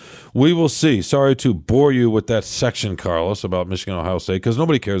 So we will see. Sorry to bore you with that section, Carlos, about Michigan Ohio State, because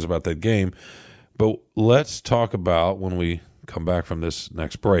nobody cares about that game. But let's talk about, when we come back from this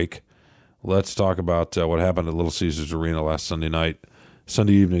next break, let's talk about what happened at Little Caesars Arena last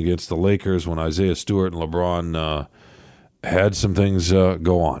Sunday evening against the Lakers, when Isaiah Stewart and LeBron had some things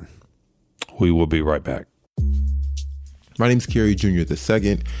go on. We will be right back. My name is Kerry Jr.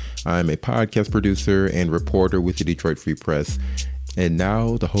 II. I'm a podcast producer and reporter with the Detroit Free Press, and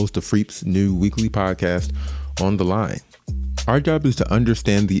now the host of Freep's new weekly podcast, On the Line. Our job is to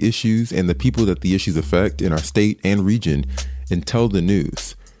understand the issues and the people that the issues affect in our state and region, and tell the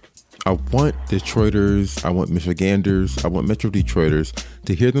news. I want Detroiters, I want Michiganders, I want Metro Detroiters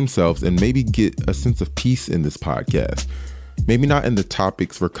to hear themselves and maybe get a sense of peace in this podcast. Maybe not in the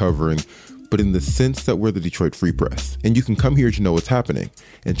topics we're covering, but in the sense that we're the Detroit Free Press. And you can come here to know what's happening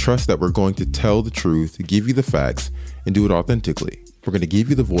and trust that we're going to tell the truth, give you the facts, and do it authentically. We're going to give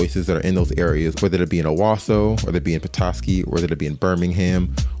you the voices that are in those areas, whether it be in Owasso, whether it be in Petoskey, whether it be in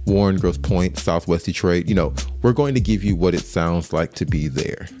Birmingham, Warren, Grosse Pointe, Southwest Detroit. We're going to give you what it sounds like to be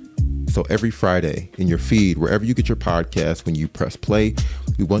there. So every Friday in your feed, wherever you get your podcast, when you press play,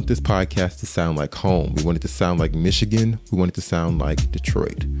 we want this podcast to sound like home. We want it to sound like Michigan. We want it to sound like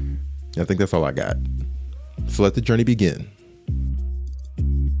Detroit. And I think that's all I got. So let the journey begin.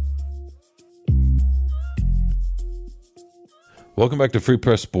 Welcome back to Free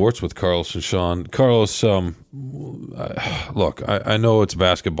Press Sports with Carlos and Sean. Carlos, look, I know it's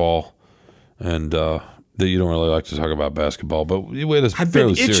basketball, and that you don't really like to talk about basketball, but I've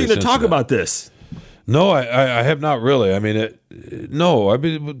been itching to talk about this. No, I have not really. I mean,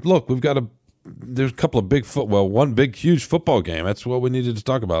 look, there's a couple of one big, huge football game. That's what we needed to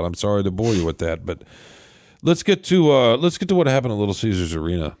talk about. I'm sorry to bore you with that, but let's get to what happened at Little Caesars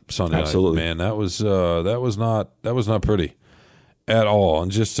Arena Sunday Absolutely. night. Man, that was not pretty at all.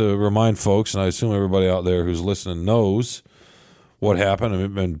 And just to remind folks, and I assume everybody out there who's listening knows what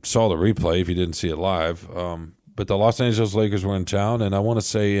happened and saw the replay if you didn't see it live. But the Los Angeles Lakers were in town, and I want to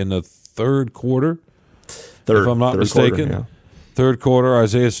say in the third quarter, if I'm not mistaken, third quarter,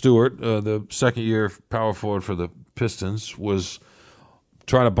 Isaiah Stewart, the second-year power forward for the Pistons, was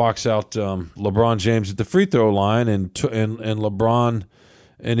trying to box out LeBron James at the free throw line, and LeBron.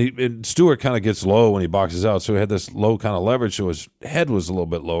 And Stewart kind of gets low when he boxes out, so he had this low kind of leverage, so his head was a little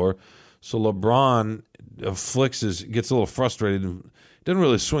bit lower. So LeBron gets a little frustrated, and didn't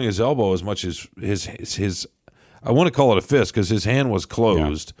really swing his elbow as much as his I want to call it a fist because his hand was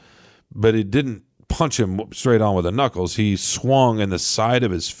closed, but he didn't punch him straight on with the knuckles. He swung, and the side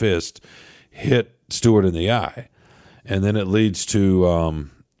of his fist hit Stewart in the eye. And then it leads to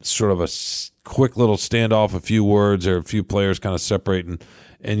sort of a quick little standoff, a few words, or a few players kind of separating.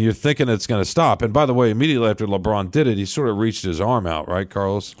 And you're thinking it's going to stop. And by the way, immediately after LeBron did it, he sort of reached his arm out, right,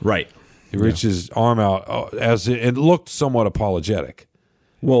 Carlos? Right. He reached his arm out as it looked somewhat apologetic.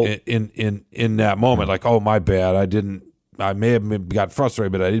 Well, in that moment, like, oh, my bad, I may have got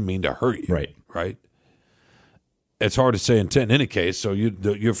frustrated, but I didn't mean to hurt you. Right. It's hard to say intent in any case. So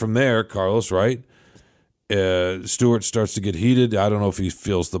you're from there, Carlos, right? Stewart starts to get heated. I don't know if he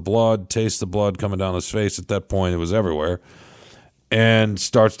feels the blood, tastes the blood coming down his face. At that point, it was everywhere. And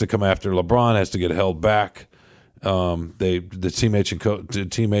starts to come after LeBron, has to get held back. The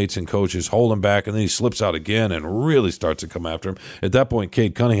teammates and coaches hold him back, and then he slips out again and really starts to come after him. At that point,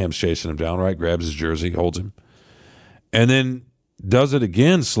 Cade Cunningham's chasing him down, right? Grabs his jersey, holds him. And then does it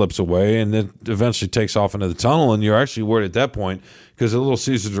again, slips away, and then eventually takes off into the tunnel. And you're actually worried at that point because at Little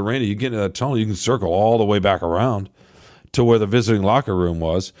Caesars Arena, you get into that tunnel, you can circle all the way back around to where the visiting locker room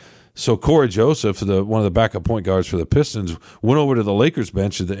was. So Corey Joseph, one of the backup point guards for the Pistons, went over to the Lakers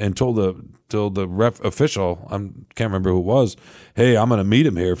bench and told the ref official, I can't remember who it was, hey, I'm going to meet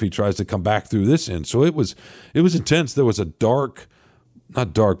him here if he tries to come back through this end. So it was intense. There was a blank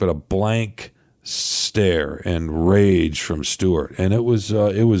stare and rage from Stewart, and it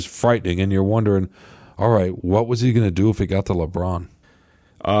was frightening. And you're wondering, all right, what was he going to do if he got to LeBron?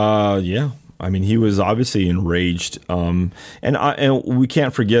 Yeah. I mean, he was obviously enraged, and we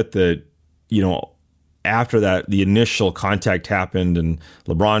can't forget that, after that, the initial contact happened, and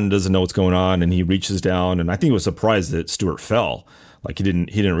LeBron doesn't know what's going on, and he reaches down, and I think he was surprised that Stewart fell. Like he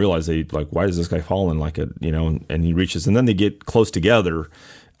didn't realize why is this guy falling and he reaches, and then they get close together,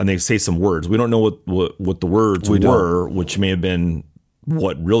 and they say some words. We don't know what the words were, which may have been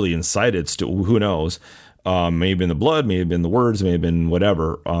what really incited Stewart. Who knows? May have been the blood, may have been the words, may have been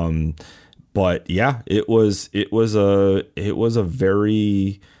whatever. But yeah, it was a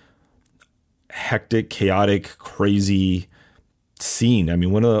very hectic, chaotic, crazy scene. I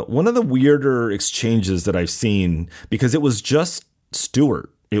mean, one of the weirder exchanges that I've seen, because it was just Stewart.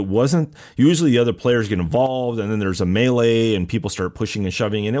 It wasn't usually the other players get involved, and then there's a melee and people start pushing and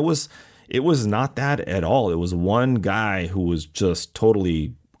shoving, and it was not that at all. It was one guy who was just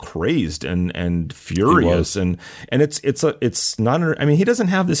totally crazed and furious, and it's not. I mean, he doesn't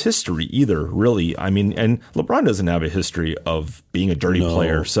have this history either, really. I mean, and LeBron doesn't have a history of being a dirty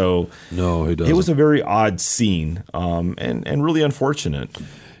player, so no, he doesn't. It was a very odd scene, and really unfortunate.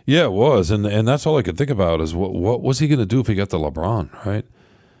 Yeah, it was, and that's all I could think about is what was he going to do if he got to LeBron, right?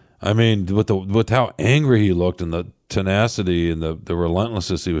 I mean, with how angry he looked and the tenacity and the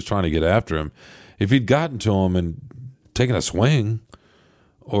relentlessness he was trying to get after him, if he'd gotten to him and taken a swing.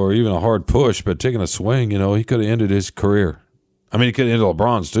 Or even a hard push, but taking a swing, he could have ended his career. I mean, he could have ended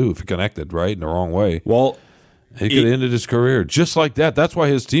LeBron's too if he connected right in the wrong way. Well, he could have ended his career just like that. That's why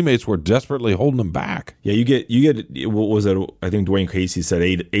his teammates were desperately holding him back. Yeah, you get what was it? I think Dwayne Casey said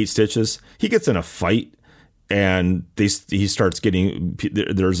eight stitches. He gets in a fight, and he starts getting,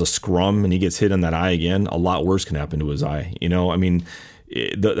 there's a scrum and he gets hit on that eye again, a lot worse can happen to his eye. I mean,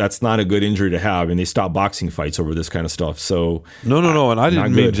 that's not a good injury to have, and they stop boxing fights over this kind of stuff. So no, and I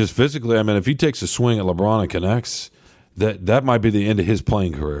didn't mean just physically. I mean, if he takes a swing at LeBron and connects, that might be the end of his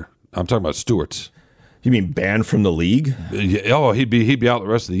playing career. I'm talking about Stewart's. You mean banned from the league? Oh, he'd be out the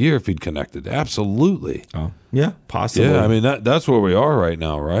rest of the year if he'd connected. Absolutely. Oh, yeah, possibly. Yeah, I mean that's where we are right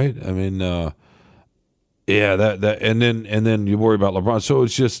now, right? I mean, and then you worry about LeBron. So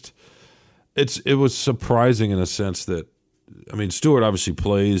it's just it was surprising in a sense that, I mean, Stewart obviously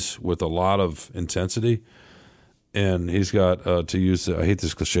plays with a lot of intensity, and he's got to use I hate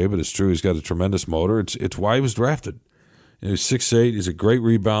this cliche, but it's true. He's got a tremendous motor. It's why he was drafted. He's 6'8". He's a great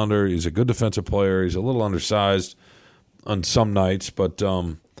rebounder. He's a good defensive player. He's a little undersized on some nights, but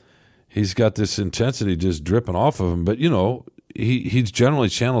he's got this intensity just dripping off of him. But he generally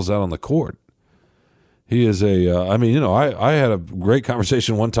channels that on the court. He is I had a great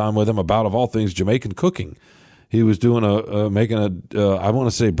conversation one time with him about, of all things, Jamaican cooking. He was doing I want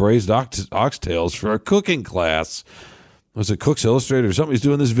to say braised oxtails for a cooking class. Was it Cook's Illustrated or something? He's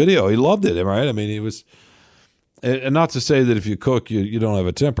doing this video. He loved it, right? I mean, he was. And not to say that if you cook, you don't have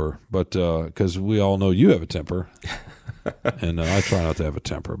a temper, but because we all know you have a temper, and I try not to have a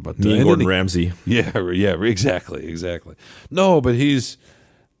temper. But me and Gordon Ramsay, yeah, exactly. No, but he's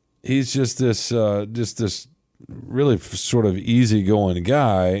just this really sort of easygoing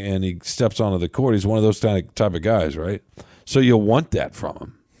guy, and he steps onto the court. He's one of those type of guys, right? So you want that from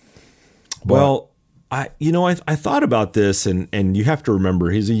him. Well, I thought about this, and you have to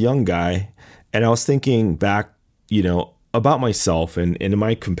remember he's a young guy, and I was thinking back, about myself and in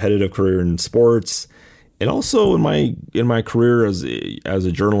my competitive career in sports, and also in my career as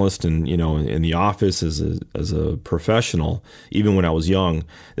a journalist and in the office as a professional, even when I was young.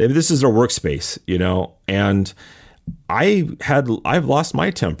 This is our workspace, and I've lost my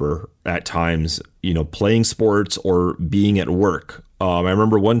temper at times, playing sports or being at work. I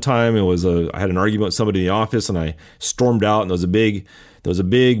remember one time I had an argument with somebody in the office, and I stormed out, and there was a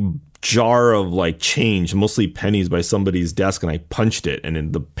big jar of like change, mostly pennies, by somebody's desk, and I punched it, and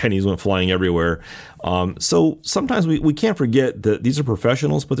then the pennies went flying everywhere. So sometimes we can't forget that these are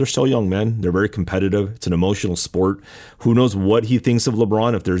professionals, but they're still young men. They're very competitive. It's an emotional sport. Who knows what he thinks of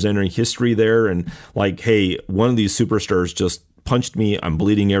LeBron, if there's any history there, and like, hey, one of these superstars just punched me, I'm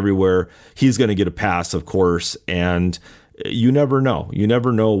bleeding everywhere. He's going to get a pass, of course, and you never know. You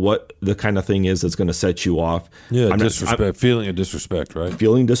never know what the kind of thing is that's going to set you off. Yeah, feeling of disrespect, right?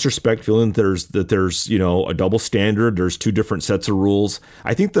 Feeling disrespect, feeling that there's a double standard. There's two different sets of rules.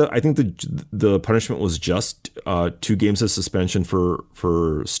 I think the punishment was just 2 games of suspension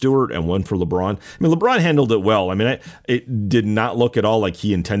for Stewart and 1 for LeBron. I mean, LeBron handled it well. I mean, it did not look at all like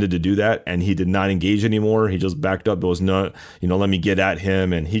he intended to do that, and he did not engage anymore. He just backed up. It was not, let me get at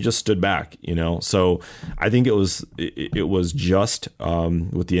him, and he just stood back. So I think it was just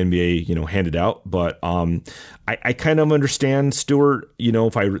what the NBA, handed out. But I kind of understand Stewart.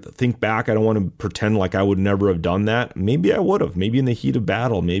 If I think back, I don't want to pretend like I would never have done that. Maybe I would have. Maybe in the heat of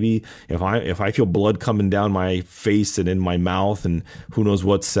battle. Maybe if I feel blood coming down my face and in my mouth, and who knows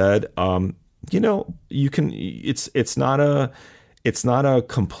what's said. You can. It's not a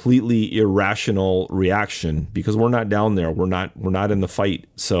completely irrational reaction, because we're not down there. We're not in the fight.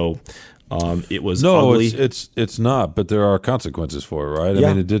 So. It was ugly. It's not, but there are consequences for it, right? Yeah.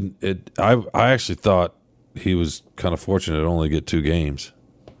 I mean, I actually thought he was kind of fortunate to only get 2 games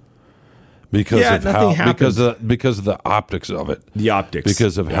because of the optics of it. The optics,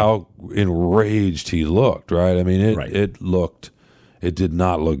 because of how enraged he looked, right? I mean, it did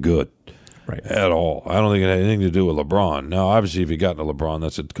not look good, right, at all. I don't think it had anything to do with LeBron. Now, obviously, if he got into LeBron,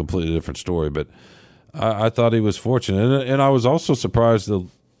 that's a completely different story. But I thought he was fortunate, and I was also surprised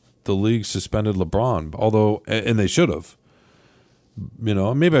the league suspended LeBron, although, and they should have.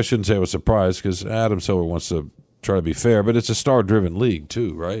 Maybe I shouldn't say I was surprised, because Adam Silver wants to try to be fair, but it's a star-driven league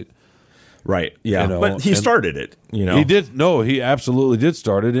too, right? Right. Yeah. But he started it. He did. No, he absolutely did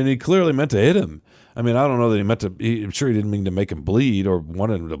start it, and he clearly meant to hit him. I mean, I don't know that he meant to. I'm sure he didn't mean to make him bleed or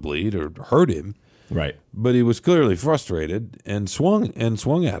wanted him to bleed or hurt him. Right. But he was clearly frustrated and swung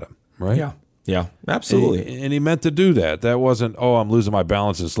at him. Right. Yeah. Yeah, absolutely. And he meant to do that. That wasn't, I'm losing my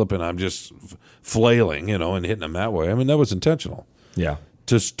balance and slipping. I'm just flailing, and hitting him that way. I mean, that was intentional. Yeah.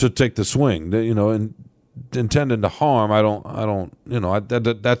 To take the swing, and intending to harm. I don't.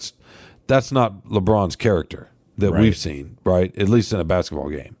 That's not LeBron's character that we've seen, right? At least in a basketball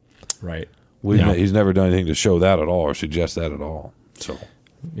game. Right. He's never done anything to show that at all or suggest that at all. So.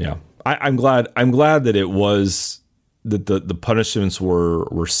 Yeah. I'm glad that it was that the punishments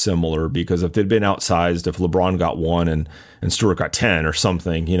were similar, because if they'd been outsized, if LeBron got 1 and Stewart got 10 or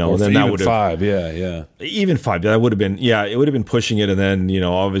something, or then that would have 5, yeah, even 5. That would have been, it would have been pushing it. And then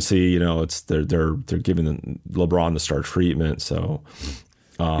obviously it's they're giving LeBron the star treatment. So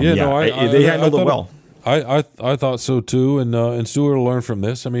they handled it well. I thought so too, and Stewart will learn from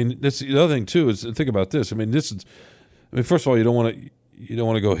this. I mean, this the other thing too is think about this. I mean, first of all, you don't want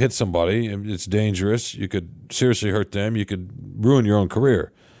to go hit somebody. It's dangerous. You could seriously hurt them. You could ruin your own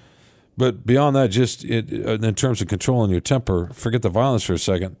career. But beyond that, just in terms of controlling your temper, forget the violence for a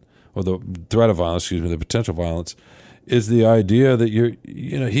second, or the threat of violence. Excuse me, the potential violence is the idea that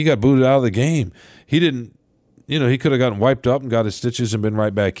he got booted out of the game. He didn't. He could have gotten wiped up and got his stitches and been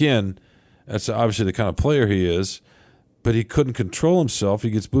right back in. That's obviously the kind of player he is, but he couldn't control himself.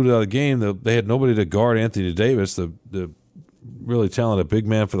 He gets booted out of the game. They had nobody to guard Anthony Davis, the really talented big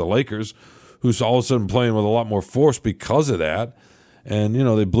man for the Lakers, who's all of a sudden playing with a lot more force because of that. And,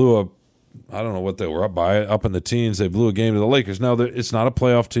 they blew up, I don't know what they were up by, up in the teens. They blew a game to the Lakers. Now, it's not a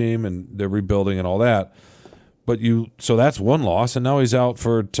playoff team, and they're rebuilding and all that. But so that's one loss, and now he's out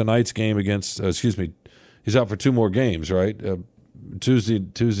for tonight's game against, he's out for 2 more games, right? Tuesday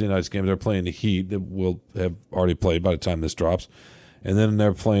night's game, they're playing the Heat that will have already played by the time this drops. And then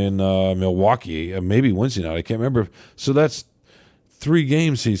they're playing Milwaukee, maybe Wednesday night. I can't remember. So that's 3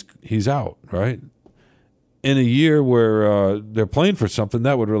 games he's out, right? In a year where they're playing for something,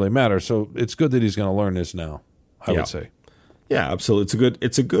 that would really matter. So it's good that he's going to learn this now, I would say. Yeah, absolutely.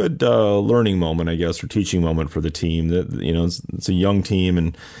 It's a good learning moment, I guess, or teaching moment for the team. That it's a young team,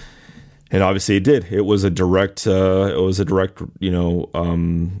 and obviously it did. It was a direct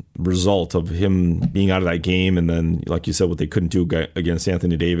result of him being out of that game, and then, like you said, what they couldn't do against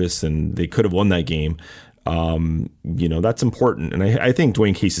Anthony Davis, and they could have won that game. That's important, and I think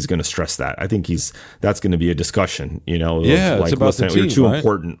Dwayne Casey's going to stress that. I think that's going to be a discussion. It's about the team, you're too right?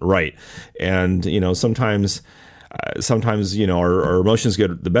 important, right? And sometimes our emotions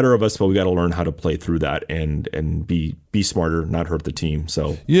get the better of us, but we got to learn how to play through that and be smarter, not hurt the team.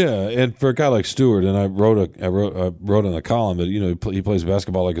 So and for a guy like Stewart, and I wrote in a column that he plays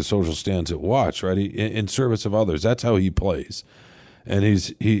basketball like a social stands at watch, right? In service of others. That's how he plays, and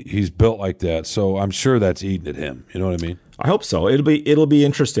he's built like that. So I'm sure that's eating at him. You know what I mean? I hope so. It'll be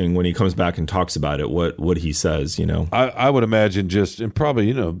interesting when he comes back and talks about it. What he says, I would imagine and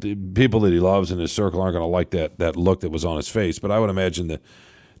probably the people that he loves in his circle aren't going to like that look that was on his face. But I would imagine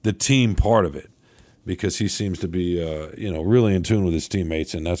the team part of it, because he seems to be really in tune with his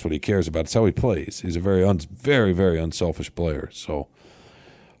teammates, and that's what he cares about. It's how he plays. He's a very very unselfish player. So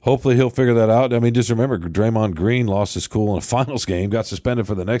hopefully he'll figure that out. I mean, just remember, Draymond Green lost his cool in a finals game, got suspended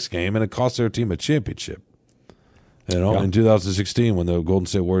for the next game, and it cost their team a championship. In 2016, when the Golden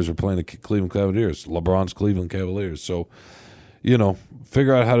State Warriors were playing the Cleveland Cavaliers, LeBron's Cleveland Cavaliers. So,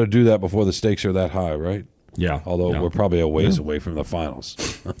 figure out how to do that before the stakes are that high, right? Yeah. Although we're probably a ways away from the finals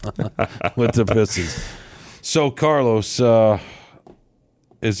with the Pistons. So, Carlos,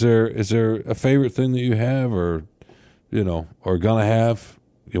 is there a favorite thing that you have, or gonna have?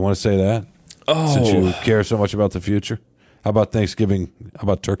 You want to say that? Oh, since you care so much about the future. How about Thanksgiving? How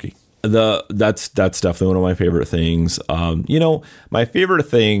about turkey? That's definitely one of my favorite things. My favorite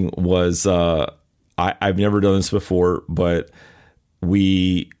thing was I've never done this before, but when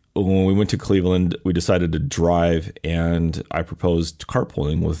we went to Cleveland, we decided to drive, and I proposed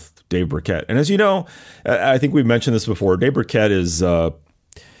carpooling with Dave Burkett. And as you know, I think we've mentioned this before. Dave Burkett is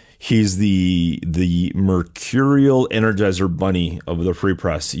he's the mercurial Energizer bunny of the Free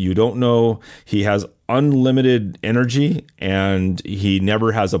Press. You don't know, he has unlimited energy, and he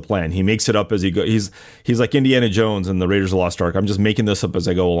never has a plan. He makes it up as he goes. He's like Indiana Jones and the Raiders of the Lost Ark. I'm just making this up as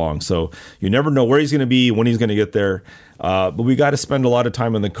I go along. So you never know where he's going to be, when he's going to get there. But we got to spend a lot of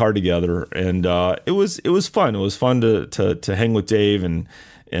time in the car together, and it was fun. It was fun to hang with Dave and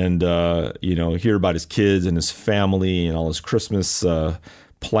hear about his kids and his family and all his Christmas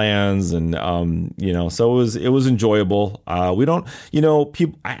plans, and so it was enjoyable. We don't,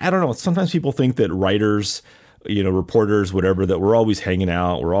 people, I don't know, sometimes people think that writers, reporters, whatever, that we're always hanging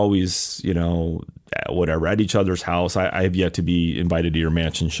out, we're always whatever at each other's house. I have yet to be invited to your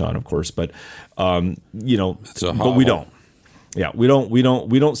mansion, Sean, of course, but but we don't. Yeah, we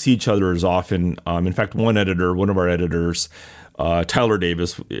don't see each other as often. In fact, one of our editors, Tyler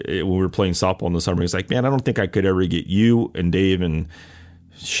Davis, when we were playing softball in the summer, he's like, man, I don't think I could ever get you and Dave and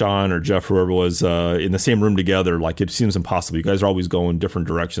Sean or Jeff, whoever was in the same room together. Like, it seems impossible. You guys are always going different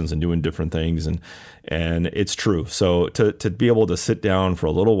directions and doing different things, and it's true. So to be able to sit down for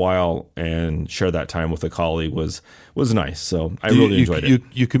a little while and share that time with a colleague was nice. So I really enjoyed it.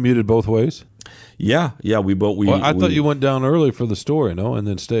 You commuted both ways? Yeah. We both. I thought you went down early for the story, no, and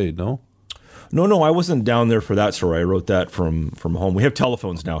then stayed, no. No, I wasn't down there for that story. I wrote that from home. We have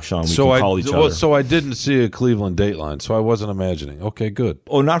telephones now, Sean. We can call each other. So I didn't see a Cleveland Dateline, so I wasn't imagining. Okay, good.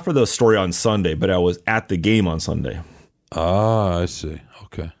 Oh, not for the story on Sunday, but I was at the game on Sunday. Ah, I see.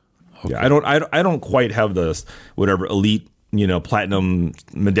 Okay. Yeah, I don't quite have the whatever elite, platinum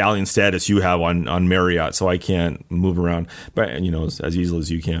medallion status you have on Marriott, so I can't move around, but as easily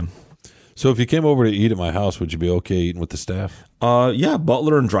as you can. So if you came over to eat at my house, would you be okay eating with the staff? Yeah,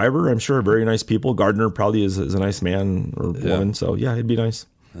 butler and driver, I'm sure, are very nice people. Gardner probably is a nice man or woman, so yeah, it'd be nice.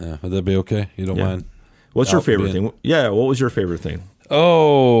 Yeah, would that be okay? You don't mind? What's your favorite thing? Yeah, what was your favorite thing?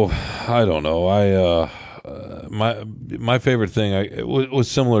 Oh, I don't know. My favorite thing it was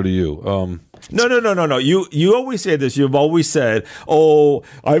similar to you. No. You always say this. You've always said, "Oh,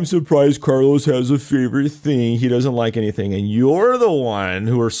 I'm surprised Carlos has a favorite thing. He doesn't like anything." And you're the one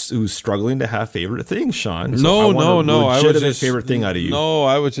who's struggling to have favorite things, Sean. So no. I was just favorite thing out of you. No,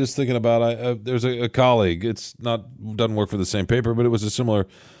 I was just thinking about. There's a colleague. It's doesn't work for the same paper, but it was a similar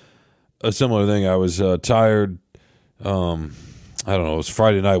thing. I was tired. I don't know. It was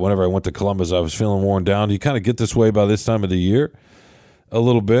Friday night. Whenever I went to Columbus, I was feeling worn down. You kind of get this way by this time of the year, a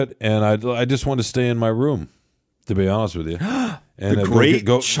little bit, and I just wanted to stay in my room, to be honest with you. And the great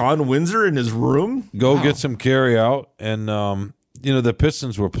Sean Windsor in his room. Get some carry out, and the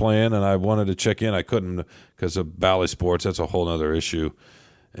Pistons were playing, and I wanted to check in. I couldn't because of Bally Sports. That's a whole other issue,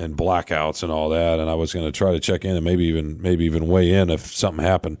 and blackouts and all that. And I was going to try to check in and maybe even weigh in if something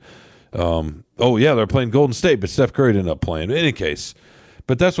happened. They're playing Golden State, but Steph Curry ended up playing. In any case,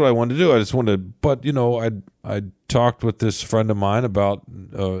 but that's what I wanted to do. I just wanted, but I talked with this friend of mine about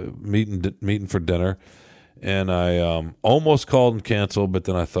meeting for dinner, and I almost called and canceled, but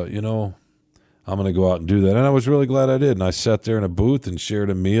then I thought, I'm going to go out and do that, and I was really glad I did. And I sat there in a booth and shared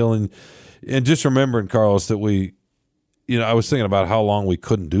a meal, and just remembering, Carlos, that I was thinking about how long we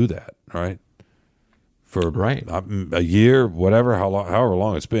couldn't do that, right? For a year, whatever, however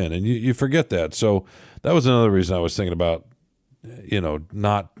long it's been, and you forget that. So that was another reason I was thinking about,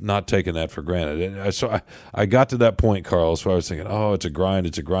 not taking that for granted. And so I got to that point, Carlos, where I was thinking, oh, it's a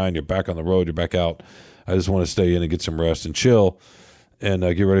grind. You're back on the road. You're back out. I just want to stay in and get some rest and chill, and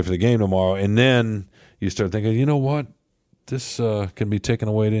get ready for the game tomorrow. And then you start thinking, you know what, this can be taken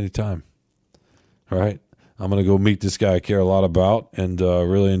away at any time. All right. I'm going to go meet this guy I care a lot about and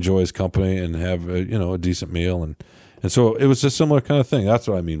really enjoy his company and have a decent meal, and so it was a similar kind of thing. That's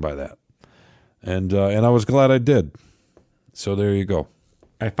what I mean by that, and I was glad I did. So there you go.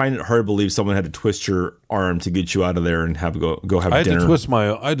 I find it hard to believe someone had to twist your arm to get you out of there and go have dinner. I had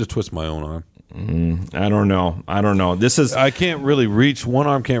to twist my own arm. I don't know. This is I can't really reach one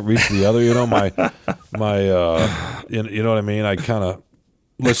arm. Can't reach the other. My you know what I mean. I kind of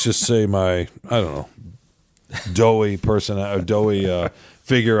let's just say I don't know. Doughy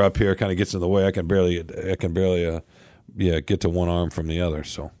figure up here kind of gets in the way. I can barely get to one arm from the other.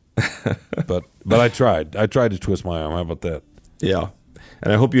 So, but I tried to twist my arm. How about that? Yeah,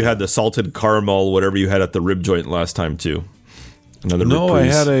 and I hope you had the salted caramel, whatever you had at the rib joint last time too. I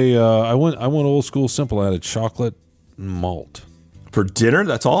had I went old school simple. I had a chocolate malt for dinner.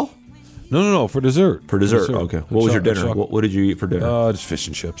 That's all. No, for dessert. Okay. What was your dinner? What did you eat for dinner? Just fish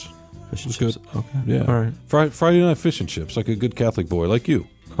and chips. Fish and chips. Good. Okay. Yeah. All right. Friday night fish and chips, like a good Catholic boy, like you.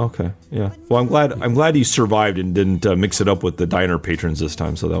 Okay. Yeah. Well, I'm glad you survived and didn't mix it up with the diner patrons this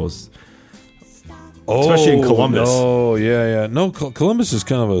time. So that was, especially in Columbus. Oh yeah. No, Columbus is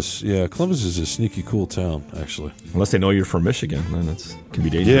Columbus is a sneaky cool town, actually. Unless they know you're from Michigan, then it can be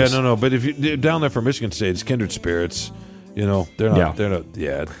dangerous. Yeah. No. But if you're down there from Michigan State, it's kindred spirits. They're not.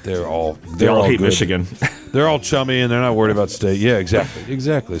 Yeah. They all hate good. Michigan. They're all chummy and they're not worried about state. Yeah,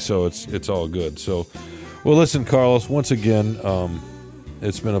 exactly. So it's all good. So, well, listen, Carlos. Once again,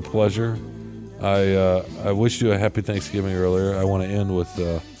 it's been a pleasure. I wished you a happy Thanksgiving earlier. I want to end with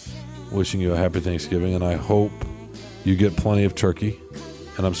wishing you a happy Thanksgiving, and I hope you get plenty of turkey.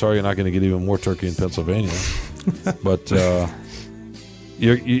 And I'm sorry you're not going to get even more turkey in Pennsylvania, but.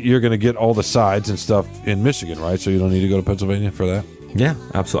 You're going to get all the sides and stuff in Michigan, right? So you don't need to go to Pennsylvania for that? Yeah,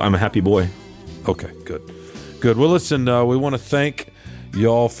 absolutely. I'm a happy boy. Okay, good. Well, listen, we want to thank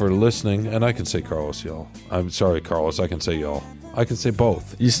y'all for listening. And I can say Carlos, y'all. I'm sorry, Carlos. I can say y'all. I can say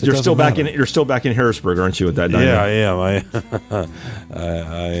both. You're still back in Harrisburg, aren't you, at that diner? Yeah, I am. I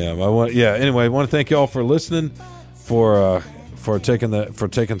am. Anyway, I want to thank y'all for listening, for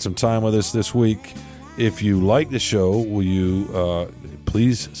taking some time with us this week. If you like the show, will you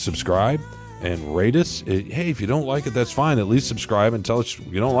please subscribe and rate us? Hey, if you don't like it, that's fine. At least subscribe and tell us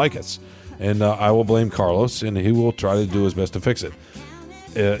you don't like us. And I will blame Carlos, and he will try to do his best to fix it.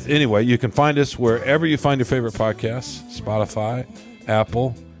 Anyway, you can find us wherever you find your favorite podcasts, Spotify,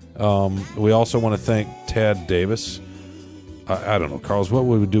 Apple. We also want to thank Tad Davis. I don't know, Carlos, what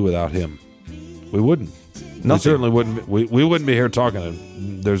would we do without him? We wouldn't. Nothing. We certainly wouldn't. We wouldn't be here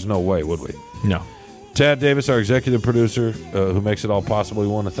talking. There's no way, would we? No. Tad Davis, our executive producer, who makes it all possible. We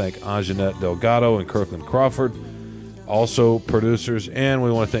want to thank Anjanette Delgado and Kirkland Crawford, also producers. And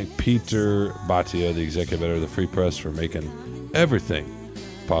we want to thank Peter Batia, the executive editor of the Free Press, for making everything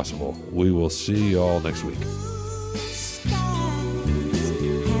possible. We will see you all next week.